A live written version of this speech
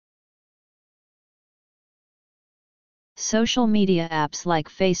Social media apps like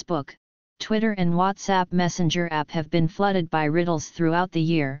Facebook, Twitter and WhatsApp Messenger app have been flooded by riddles throughout the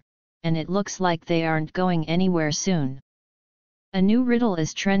year, and it looks like they aren't going anywhere soon. A new riddle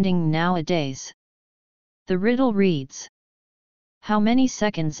is trending nowadays. The riddle reads: how many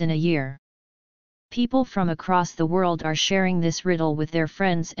seconds in a year? People from across the world are sharing this riddle with their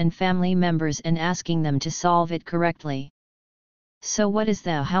friends and family members and asking them to solve it correctly. So what is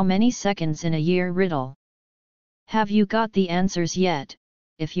the how many seconds in a year riddle? Have you got the answers yet?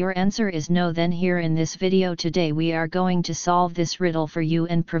 If your answer is no, then here in this video today we are going to solve this riddle for you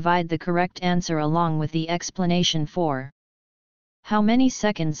and provide the correct answer along with the explanation for how many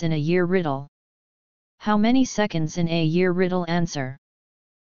seconds in a year riddle. How many seconds in a year riddle answer.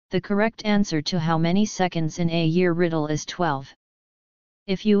 The correct answer to how many seconds in a year riddle is 12.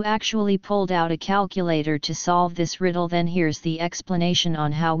 If you actually pulled out a calculator to solve this riddle, then here's the explanation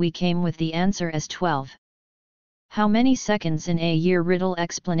on how we came with the answer as 12. How many seconds in a year riddle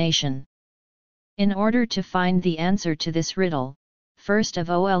explanation. In order to find the answer to this riddle, first of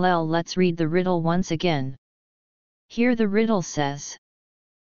all let's read the riddle once again. Here the riddle says: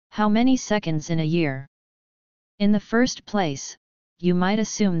 how many seconds in a year? In the first place, you might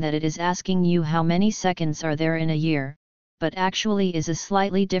assume that it is asking you how many seconds are there in a year, but actually is a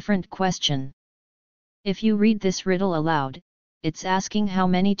slightly different question. If you read this riddle aloud, it's asking how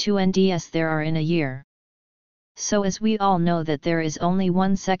many 2nds there are in a year. So as we all know that there is only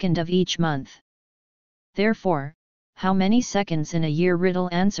 1 second of each month. Therefore, how many seconds in a year riddle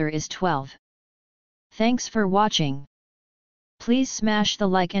answer is 12. Thanks for watching. Please smash the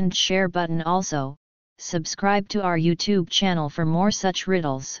like and share button, also subscribe to our YouTube channel for more such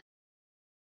riddles.